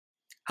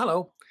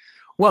Hello,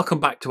 welcome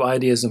back to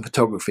Ideas in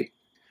Photography.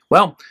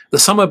 Well, the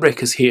summer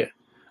break is here,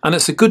 and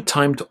it's a good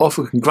time to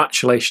offer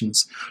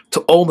congratulations to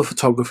all the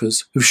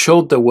photographers who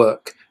showed their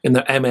work in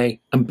their MA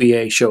and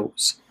BA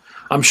shows.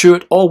 I'm sure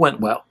it all went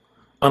well,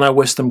 and I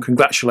wish them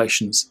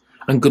congratulations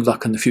and good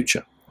luck in the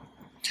future.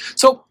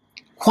 So,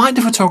 why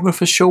do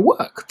photographers show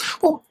work?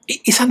 Well,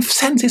 in a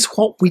sense, it's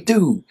what we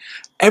do.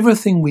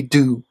 Everything we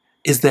do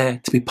is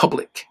there to be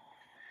public.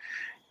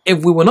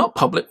 If we were not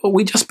public, well,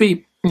 we'd just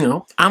be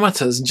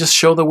amateurs and just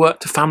show the work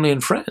to family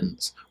and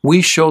friends.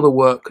 We show the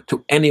work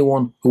to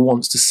anyone who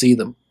wants to see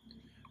them.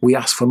 We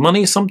ask for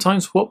money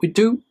sometimes for what we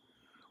do.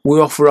 We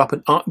offer up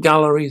in art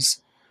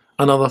galleries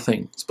and other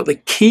things. But the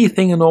key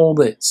thing in all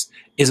this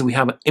is we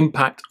have an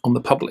impact on the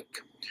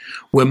public.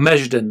 We're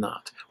measured in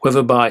that,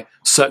 whether by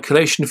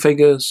circulation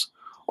figures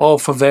or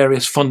for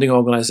various funding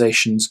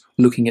organisations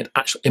looking at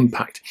actual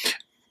impact.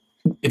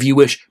 If you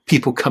wish,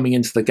 people coming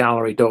into the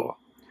gallery door.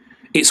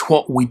 It's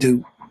what we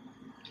do.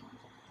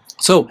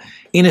 So,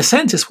 in a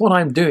sense, it's what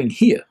I'm doing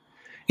here,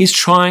 is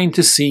trying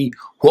to see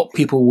what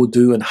people will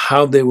do and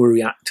how they will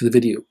react to the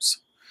videos.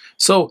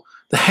 So,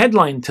 the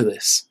headline to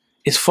this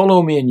is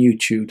follow me on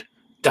YouTube,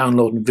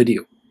 downloading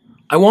video.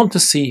 I want to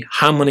see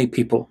how many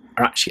people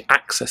are actually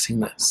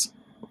accessing this.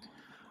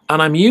 And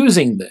I'm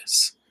using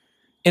this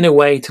in a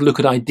way to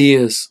look at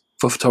ideas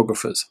for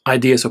photographers,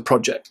 ideas for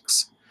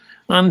projects.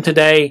 And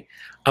today,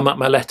 I'm at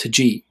my letter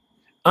G,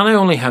 and I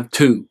only have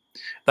two.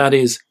 That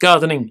is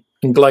gardening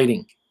and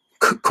gliding.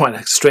 Quite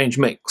a strange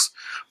mix.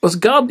 But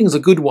gardening is a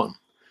good one,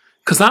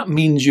 because that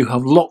means you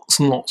have lots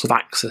and lots of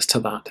access to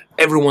that.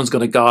 Everyone's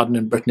got a garden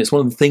in Britain. It's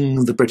one of the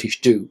things the British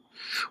do.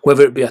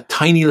 Whether it be a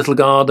tiny little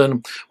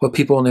garden where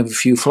people only have a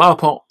few flower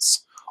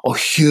pots, or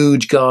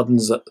huge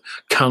gardens that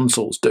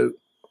councils do.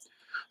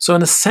 So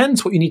in a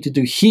sense, what you need to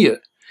do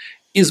here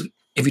is,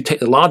 if you take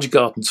the larger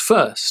gardens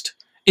first,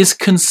 is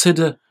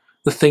consider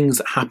the things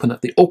that happen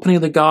at the opening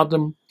of the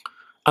garden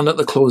and at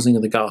the closing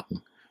of the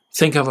garden.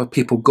 Think of how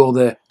people go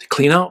there to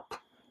clean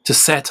up, to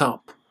set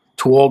up,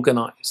 to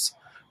organise.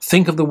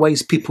 Think of the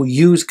ways people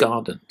use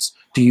gardens.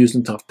 Do you use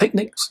them to have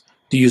picnics?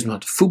 Do you use them to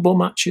have football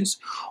matches?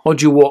 Or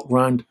do you walk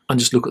around and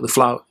just look at the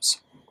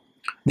flowers?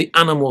 The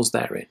animals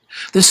therein.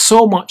 There's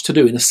so much to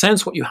do. In a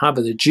sense, what you have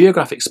is a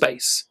geographic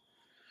space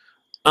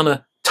and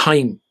a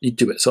time you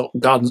do it. So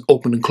gardens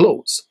open and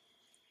close.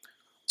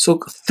 So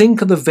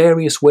think of the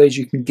various ways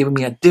you can give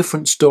me a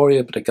different story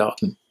about a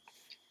garden.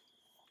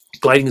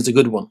 Gliding is a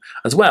good one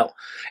as well.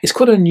 It's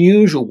quite an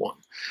unusual one,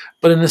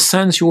 but in a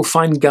sense you will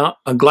find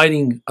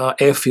gliding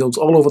airfields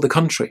all over the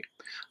country,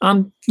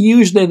 and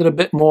usually they're a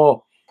bit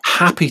more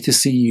happy to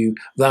see you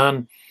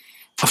than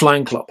a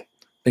flying club,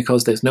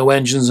 because there's no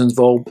engines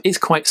involved. It's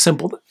quite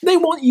simple. They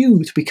want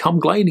you to become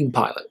gliding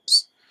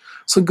pilots.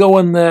 So go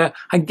in there,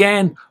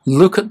 again,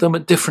 look at them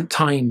at different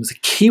times. The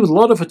key with a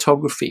lot of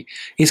photography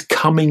is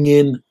coming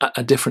in at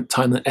a different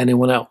time than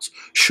anyone else.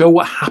 Show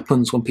what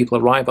happens when people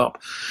arrive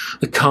up.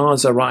 The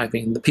cars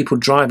arriving, the people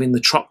driving the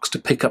trucks to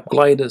pick up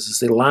gliders as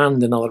they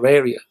land in other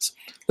areas.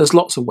 There's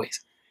lots of ways.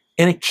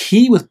 And a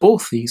key with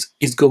both these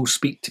is go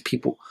speak to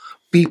people.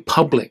 Be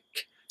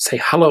public. Say,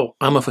 hello,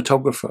 I'm a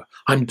photographer.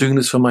 I'm doing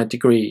this for my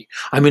degree.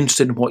 I'm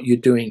interested in what you're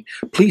doing.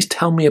 Please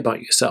tell me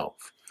about yourself.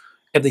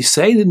 If they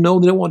say they know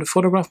they don't want to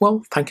photograph,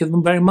 well, thank you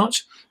them very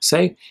much.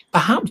 Say,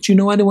 perhaps do you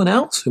know anyone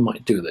else who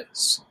might do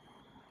this?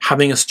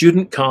 Having a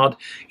student card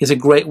is a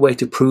great way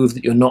to prove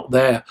that you're not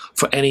there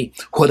for any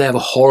whatever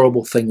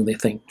horrible thing they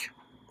think.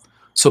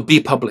 So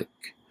be public,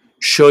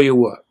 show your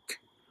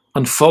work,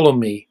 and follow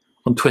me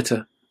on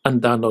Twitter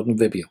and download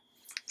Vimeo.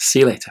 See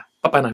you later. Bye-bye now.